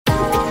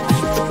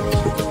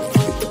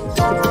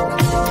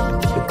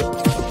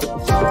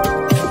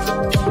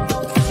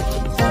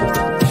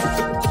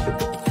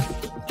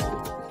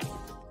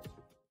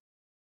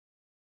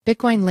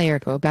Bitcoin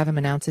Layer2 BEVM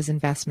announces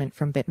investment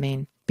from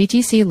Bitmain.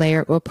 BTC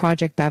Layer2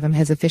 project BEVM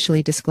has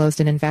officially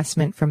disclosed an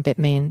investment from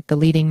Bitmain, the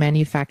leading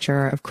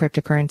manufacturer of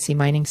cryptocurrency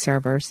mining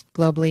servers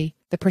globally.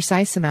 The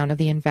precise amount of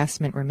the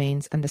investment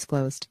remains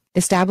undisclosed.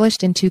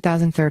 Established in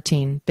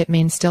 2013,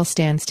 Bitmain still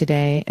stands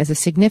today as a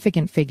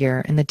significant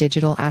figure in the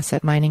digital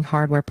asset mining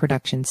hardware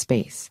production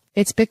space.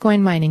 Its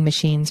Bitcoin mining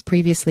machines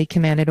previously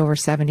commanded over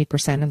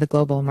 70% of the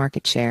global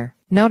market share.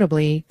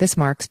 Notably, this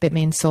marks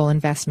Bitmain's sole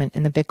investment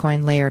in the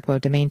Bitcoin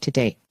Layer2 domain to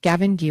date.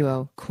 Gavin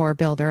Guo, core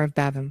builder of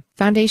BEVM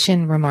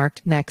Foundation,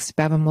 remarked, "Next,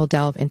 BEVM will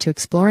delve into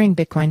exploring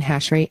Bitcoin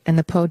hashrate and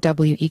the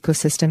POW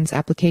ecosystem's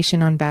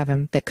application on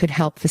BEVM that could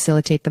help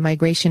facilitate the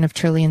migration of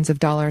trillions of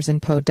dollars in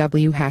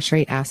POW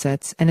hashrate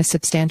assets and a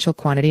substantial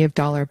quantity of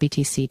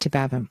 $BTC to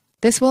BEVM.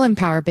 This will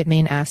empower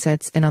Bitmain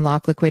assets and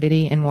unlock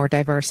liquidity in more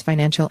diverse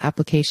financial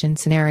application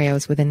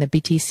scenarios within the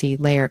BTC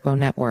Layer2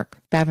 network."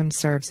 BEVM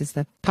serves as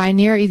the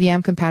pioneer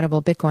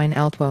EVM-compatible Bitcoin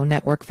L2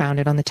 network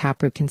founded on the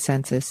Taproot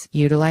consensus,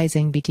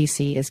 utilizing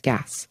BTC as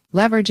gas.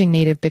 Leveraging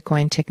native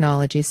Bitcoin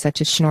technologies such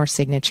as Schnorr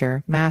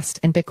Signature, MAST,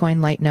 and Bitcoin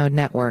Light Node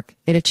Network,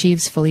 it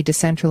achieves fully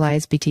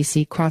decentralized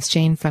BTC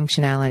cross-chain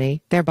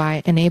functionality,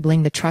 thereby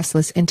enabling the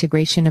trustless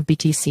integration of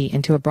BTC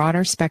into a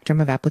broader spectrum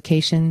of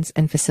applications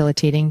and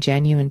facilitating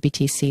genuine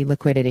BTC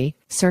liquidity.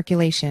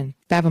 Circulation.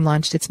 BEVM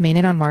launched its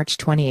mainnet on March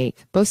 28,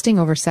 boasting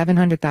over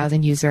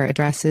 700,000 user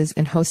addresses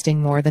and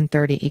hosting more than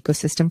 30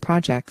 ecosystem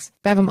projects.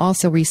 BEVM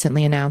also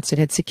recently announced it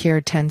had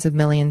secured tens of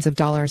millions of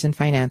dollars in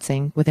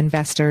financing, with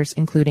investors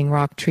including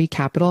Rocktree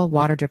Capital,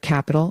 Waterdrop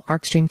Capital,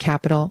 Arcstream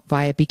Capital,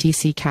 via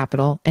BTC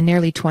Capital, and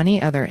nearly 20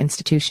 other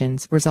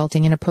institutions,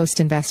 resulting in a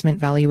post-investment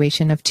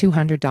valuation of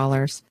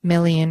 $200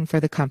 million for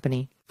the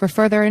company. For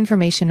further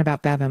information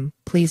about BEVM,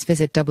 please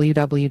visit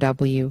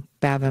www.bevm.io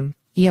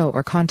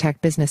or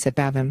contact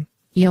business@bevm.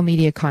 EO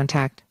Media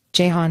contact,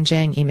 Jaehan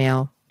Zhang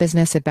email,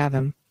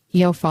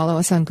 business@bevm.io. Follow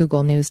us on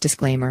Google News.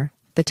 Disclaimer.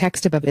 The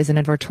text above is an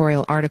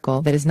editorial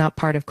article that is not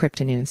part of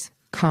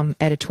cryptonews.com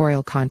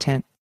editorial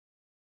content.